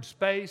time and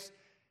space.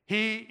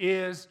 He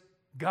is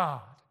God.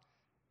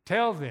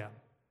 Tell them,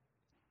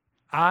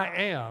 I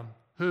am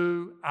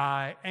who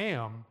I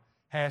am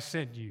has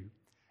sent you.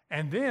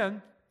 And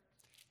then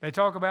they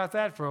talk about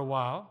that for a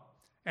while.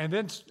 And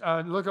then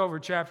look over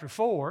chapter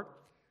 4.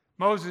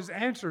 Moses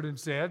answered and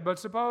said, But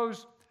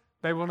suppose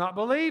they will not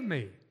believe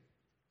me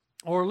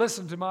or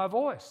listen to my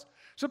voice.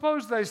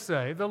 Suppose they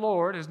say, the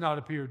Lord has not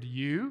appeared to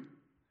you.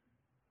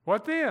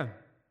 What then?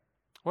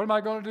 What am I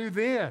going to do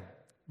then?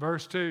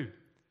 Verse 2.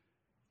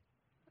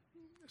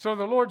 So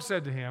the Lord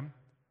said to him,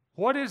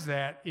 what is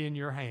that in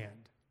your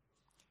hand?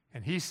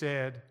 And he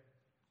said,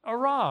 a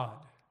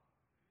rod.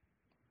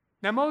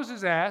 Now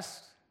Moses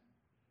asked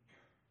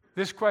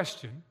this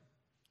question,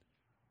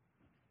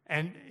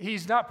 and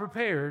he's not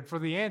prepared for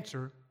the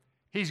answer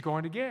he's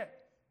going to get.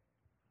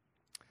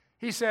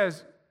 He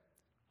says,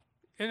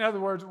 in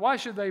other words, why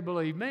should they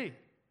believe me?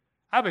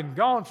 I've been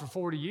gone for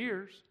 40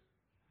 years.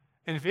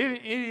 And if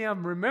any of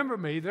them remember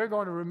me, they're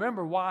going to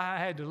remember why I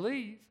had to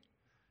leave.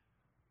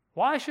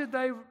 Why should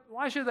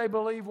they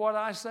believe what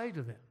I say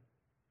to them?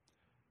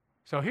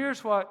 So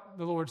here's what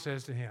the Lord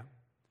says to him.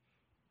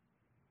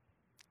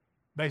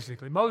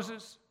 Basically,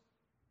 Moses,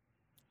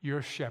 you're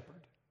a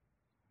shepherd.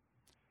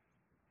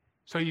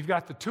 So you've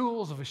got the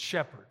tools of a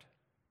shepherd.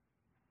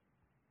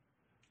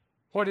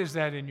 What is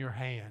that in your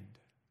hand?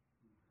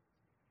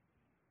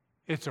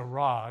 It's a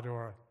rod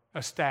or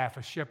a staff,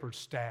 a shepherd's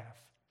staff.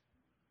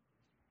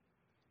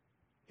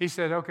 He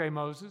said, okay,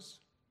 Moses,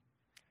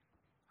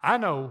 I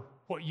know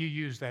what you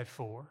use that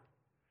for,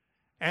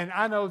 and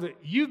I know that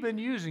you've been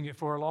using it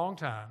for a long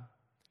time,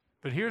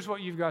 but here's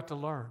what you've got to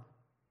learn.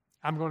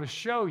 I'm going to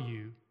show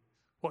you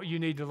what you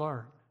need to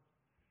learn.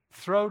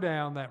 Throw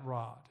down that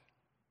rod.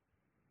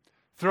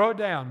 Throw it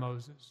down,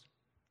 Moses.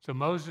 So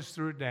Moses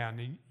threw it down,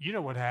 and you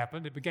know what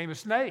happened. It became a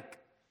snake.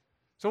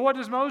 So what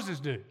does Moses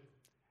do?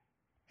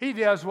 He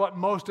does what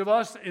most of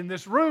us in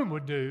this room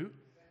would do.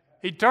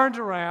 He turns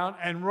around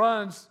and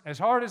runs as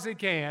hard as he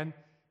can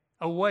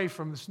away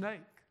from the snake.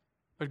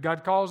 But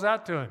God calls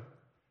out to him.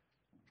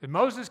 He said,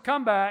 Moses,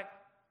 come back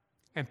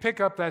and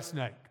pick up that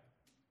snake.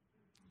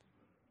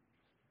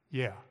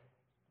 Yeah.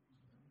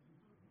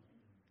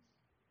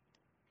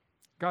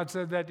 God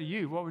said that to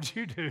you. What would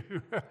you do?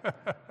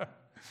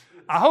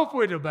 I hope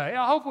we'd obey.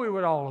 I hope we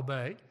would all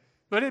obey.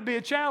 But it'd be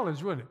a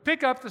challenge, wouldn't it?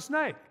 Pick up the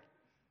snake.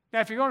 Now,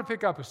 if you're going to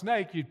pick up a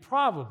snake, you'd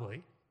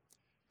probably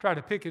try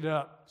to pick it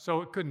up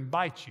so it couldn't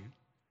bite you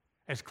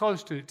as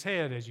close to its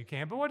head as you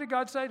can. But what did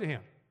God say to him?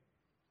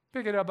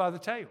 Pick it up by the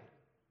tail.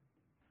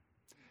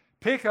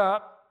 Pick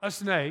up a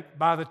snake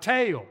by the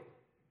tail.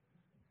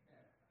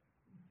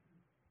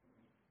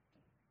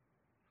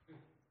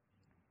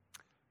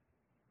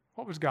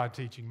 What was God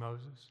teaching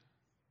Moses?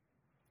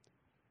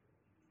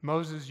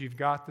 Moses, you've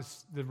got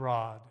the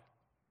rod,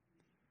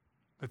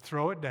 but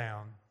throw it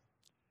down.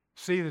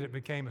 See that it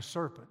became a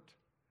serpent.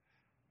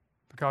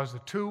 Because the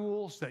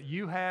tools that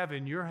you have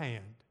in your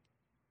hand,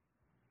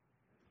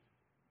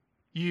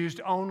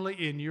 used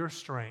only in your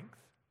strength,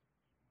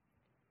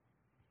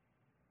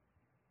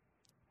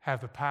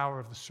 have the power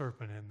of the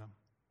serpent in them.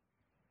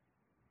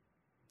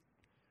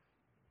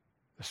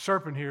 The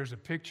serpent here is a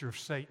picture of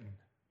Satan.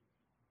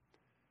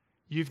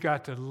 You've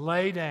got to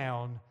lay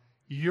down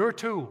your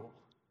tool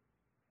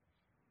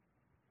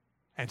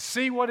and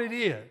see what it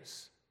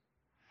is,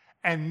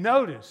 and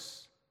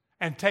notice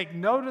and take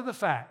note of the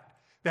fact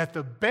that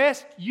the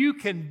best you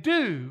can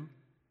do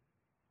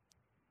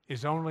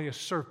is only a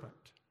serpent.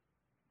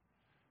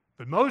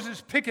 But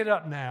Moses picked it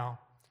up now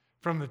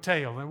from the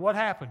tail. And what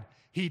happened?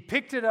 He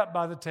picked it up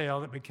by the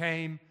tail. It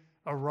became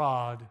a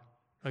rod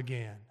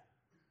again.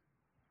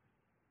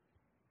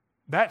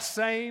 That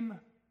same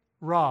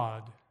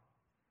rod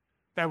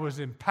that was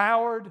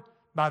empowered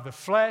by the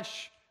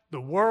flesh,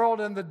 the world,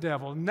 and the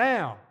devil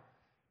now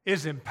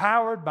is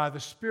empowered by the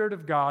Spirit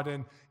of God.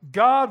 And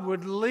God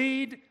would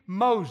lead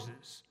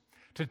Moses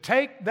to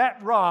take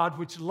that rod,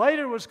 which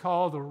later was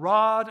called the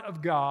rod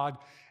of God,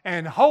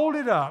 and hold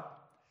it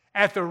up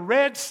at the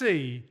Red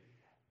Sea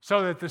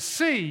so that the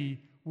sea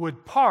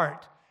would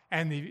part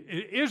and the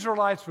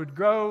Israelites would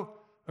go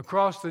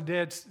across the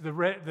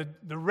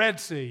Red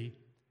Sea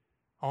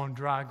on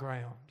dry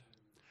ground.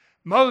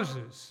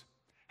 Moses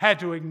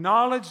had to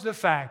acknowledge the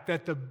fact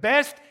that the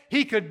best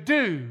he could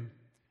do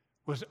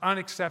was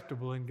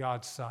unacceptable in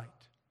God's sight.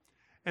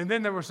 And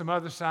then there were some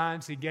other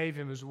signs he gave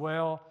him as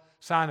well.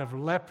 Sign of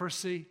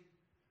leprosy.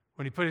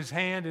 When he put his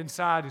hand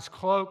inside his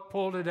cloak,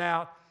 pulled it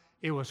out,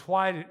 it was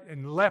white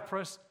and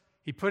leprous.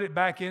 He put it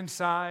back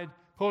inside,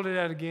 pulled it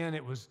out again.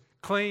 It was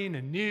clean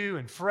and new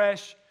and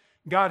fresh.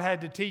 God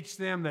had to teach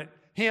them that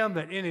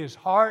in his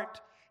heart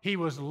he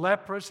was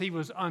leprous, he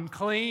was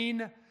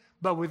unclean,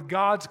 but with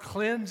God's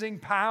cleansing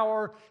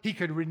power, he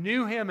could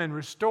renew him and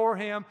restore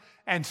him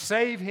and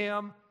save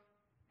him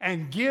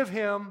and give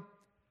him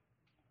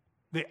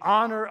the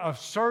honor of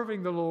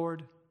serving the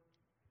Lord.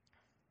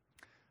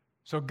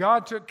 So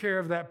God took care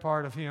of that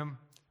part of him,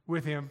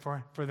 with him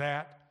for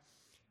that.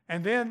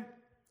 And then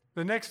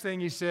the next thing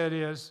he said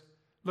is,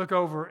 look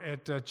over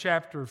at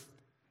chapter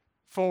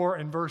 4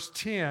 and verse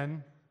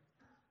 10.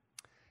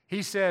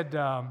 He said,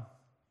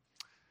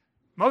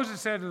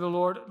 Moses said to the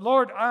Lord,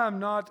 Lord, I am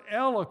not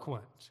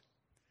eloquent,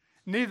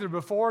 neither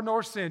before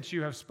nor since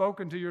you have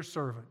spoken to your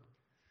servant,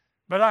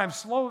 but I am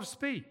slow of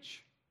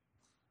speech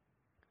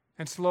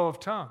and slow of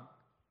tongue.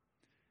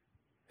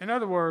 In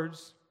other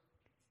words,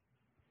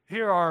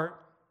 here are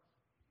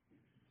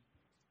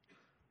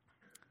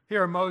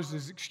here are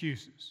Moses'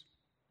 excuses.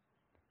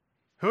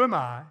 Who am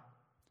I?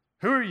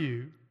 Who are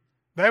you?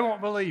 They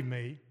won't believe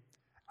me.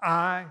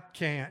 I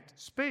can't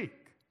speak.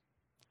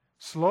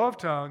 Slow of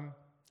tongue,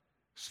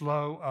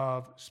 slow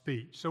of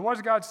speech. So what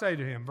does God say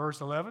to him? Verse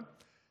 11.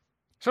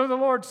 So the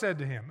Lord said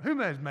to him, who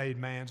has made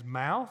man's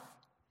mouth?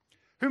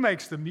 Who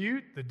makes the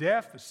mute, the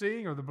deaf, the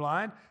seeing, or the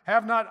blind?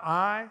 Have not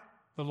I,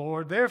 the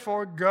Lord?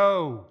 Therefore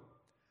go,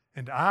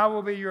 and I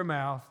will be your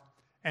mouth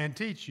and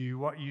teach you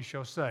what you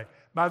shall say.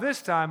 By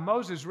this time,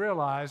 Moses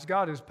realized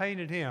God has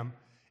painted him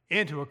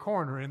into a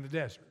corner in the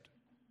desert.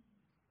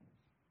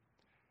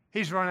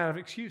 He's run out of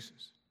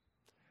excuses.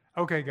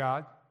 Okay,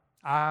 God,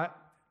 I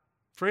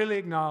freely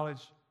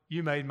acknowledge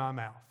you made my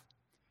mouth.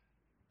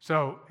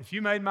 So if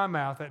you made my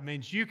mouth, that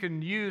means you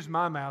can use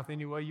my mouth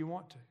any way you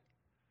want to.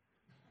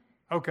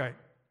 Okay.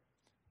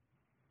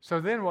 So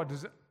then what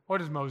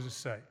does Moses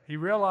say? He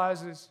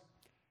realizes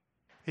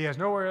he has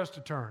nowhere else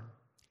to turn.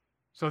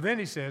 So then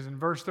he says in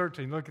verse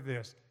 13, look at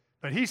this.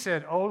 But he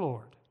said, O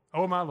Lord,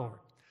 O my Lord,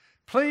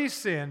 please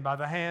send by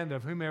the hand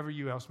of whomever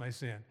you else may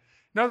send.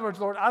 In other words,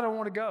 Lord, I don't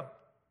want to go.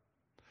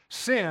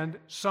 Send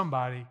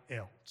somebody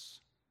else.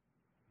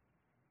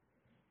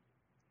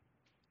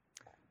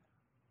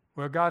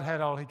 Well, God had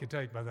all he could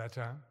take by that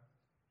time.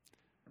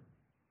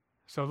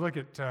 So look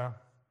at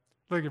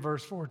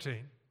verse 14.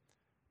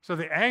 So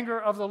the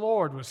anger of the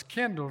Lord was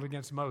kindled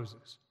against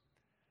Moses.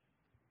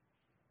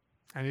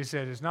 And he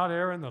said, is not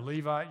Aaron the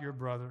Levite your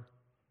brother?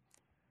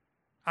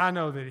 I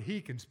know that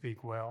he can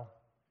speak well.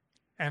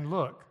 And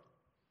look,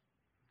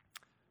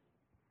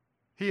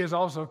 he is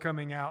also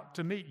coming out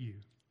to meet you.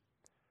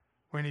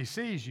 When he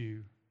sees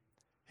you,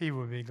 he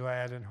will be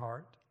glad in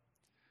heart.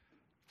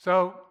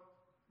 So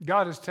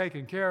God has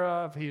taken care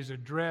of. He has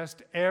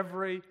addressed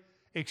every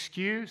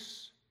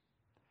excuse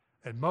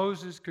that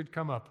Moses could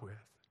come up with.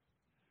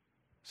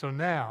 So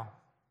now,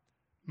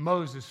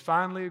 Moses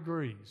finally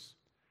agrees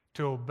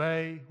to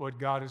obey what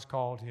God has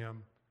called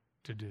him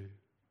to do.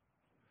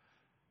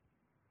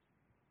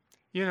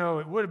 You know,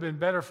 it would have been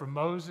better for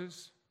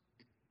Moses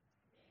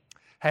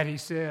had he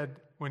said,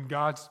 when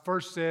God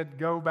first said,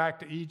 go back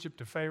to Egypt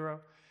to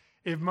Pharaoh,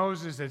 if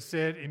Moses had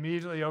said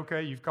immediately,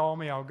 okay, you've called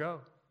me, I'll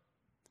go.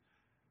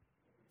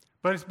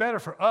 But it's better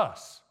for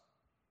us.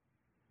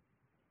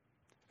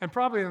 And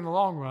probably in the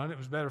long run, it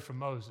was better for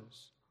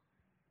Moses.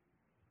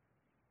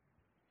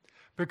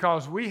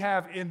 Because we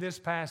have in this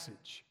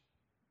passage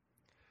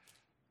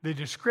the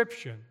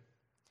description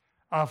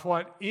of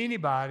what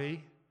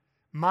anybody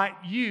might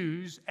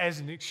use as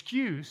an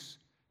excuse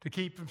to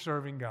keep from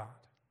serving God.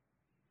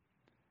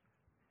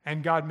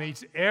 And God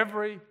meets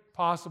every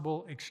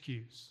possible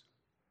excuse.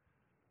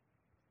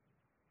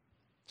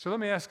 So let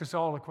me ask us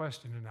all a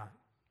question tonight.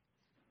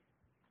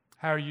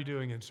 How are you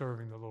doing in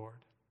serving the Lord?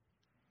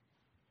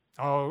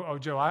 Oh,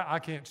 Joe, I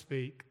can't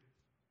speak.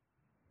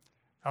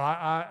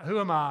 Who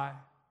am I?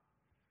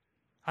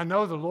 I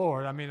know the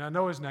Lord. I mean, I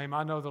know his name.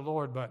 I know the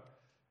Lord, but,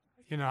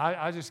 you know,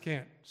 I just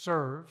can't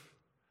serve.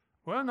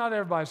 Well, not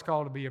everybody's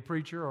called to be a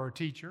preacher or a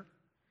teacher,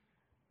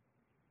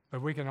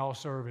 but we can all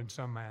serve in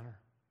some manner.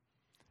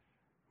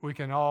 We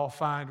can all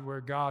find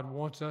where God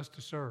wants us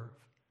to serve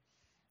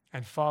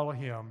and follow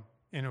him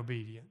in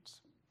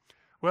obedience.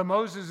 Well,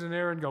 Moses and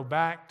Aaron go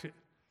back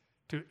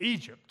to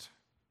Egypt,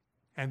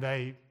 and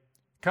they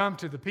come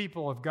to the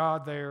people of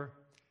God there,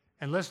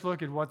 and let's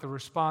look at what the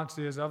response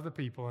is of the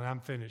people, and I'm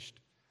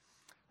finished.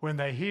 When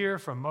they hear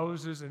from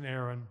Moses and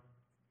Aaron,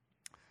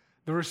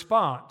 the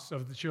response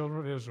of the children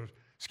of Israel.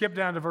 Skip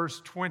down to verse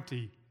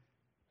 20.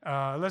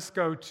 Let's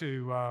go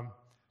to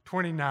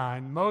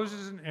 29.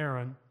 Moses and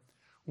Aaron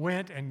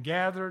went and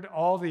gathered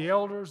all the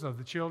elders of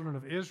the children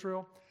of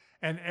Israel,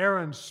 and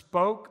Aaron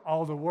spoke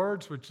all the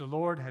words which the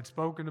Lord had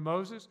spoken to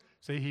Moses.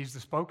 See, he's the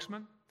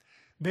spokesman.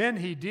 Then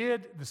he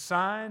did the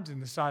signs in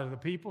the sight of the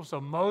people.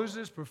 So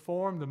Moses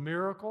performed the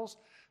miracles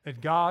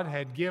that God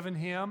had given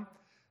him,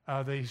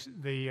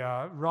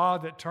 the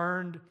rod that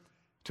turned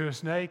to a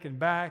snake and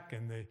back,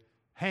 and the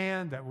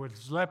hand that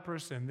was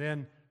leprous and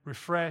then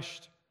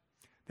refreshed.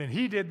 Then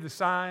he did the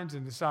signs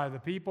in the sight of the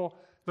people.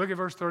 Look at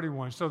verse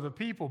 31. So the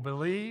people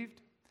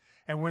believed,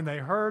 and when they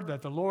heard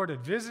that the Lord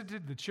had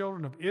visited the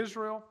children of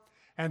Israel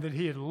and that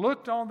he had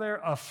looked on their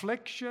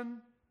affliction,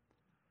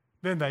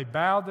 then they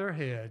bowed their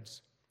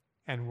heads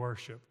and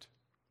worshiped.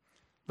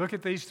 Look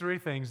at these three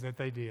things that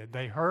they did.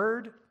 They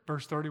heard,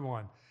 verse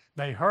 31.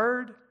 They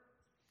heard,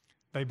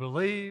 they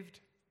believed,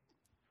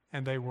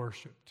 and they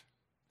worshiped.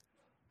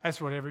 That's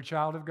what every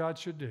child of God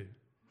should do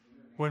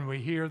when we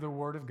hear the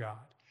Word of God.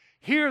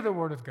 Hear the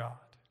Word of God.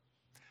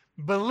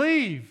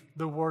 Believe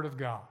the Word of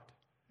God.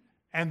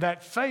 And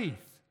that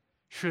faith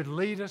should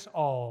lead us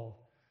all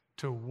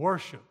to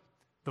worship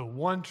the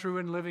one true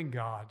and living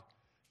God.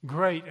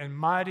 Great and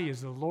mighty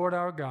is the Lord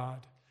our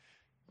God,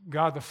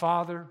 God the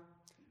Father,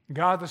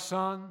 God the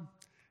Son,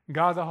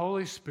 God the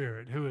Holy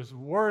Spirit, who is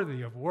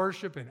worthy of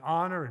worship and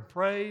honor and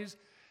praise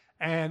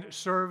and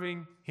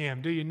serving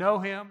him. Do you know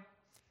him?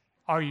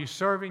 Are you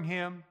serving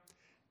him?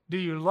 Do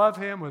you love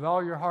him with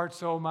all your heart,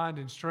 soul, mind,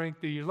 and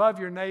strength? Do you love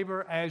your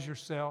neighbor as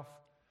yourself?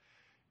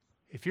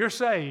 If you're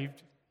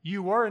saved,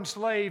 you were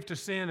enslaved to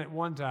sin at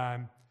one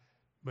time,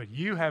 but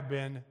you have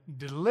been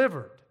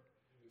delivered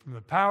from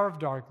the power of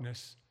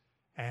darkness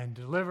and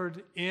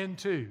delivered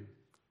into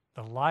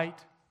the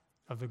light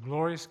of the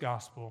glorious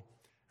gospel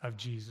of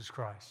Jesus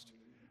Christ.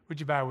 Would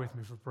you bow with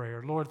me for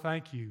prayer? Lord,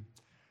 thank you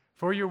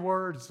for your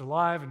word. It's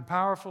alive and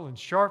powerful and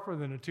sharper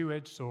than a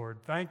two-edged sword.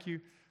 Thank you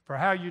for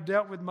how you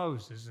dealt with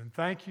Moses. And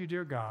thank you,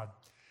 dear God,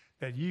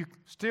 that you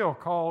still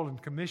call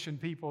and commission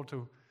people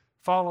to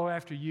follow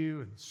after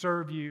you and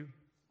serve you.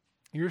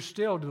 You're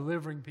still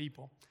delivering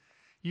people.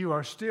 You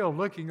are still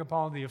looking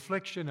upon the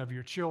affliction of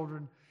your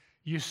children.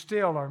 You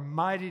still are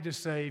mighty to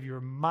save.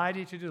 You're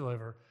mighty to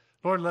deliver.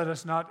 Lord, let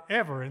us not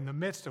ever, in the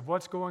midst of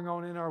what's going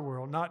on in our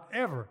world, not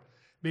ever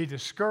be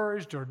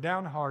discouraged or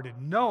downhearted,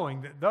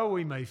 knowing that though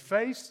we may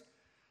face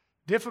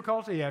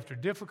difficulty after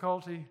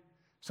difficulty,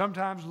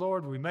 sometimes,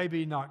 Lord, we may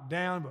be knocked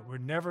down, but we're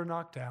never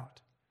knocked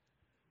out.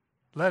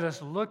 Let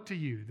us look to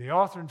you, the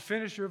author and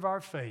finisher of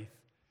our faith,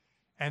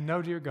 and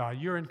know, dear God,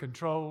 you're in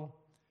control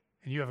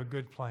and you have a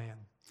good plan.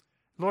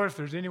 Lord, if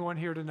there's anyone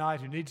here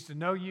tonight who needs to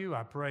know you,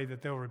 I pray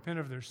that they'll repent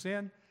of their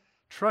sin,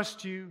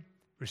 trust you,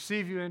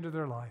 receive you into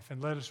their life,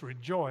 and let us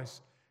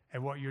rejoice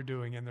at what you're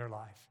doing in their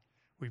life.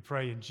 We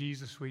pray in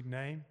Jesus' sweet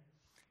name.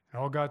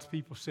 And all God's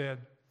people said,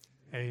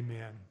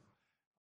 amen.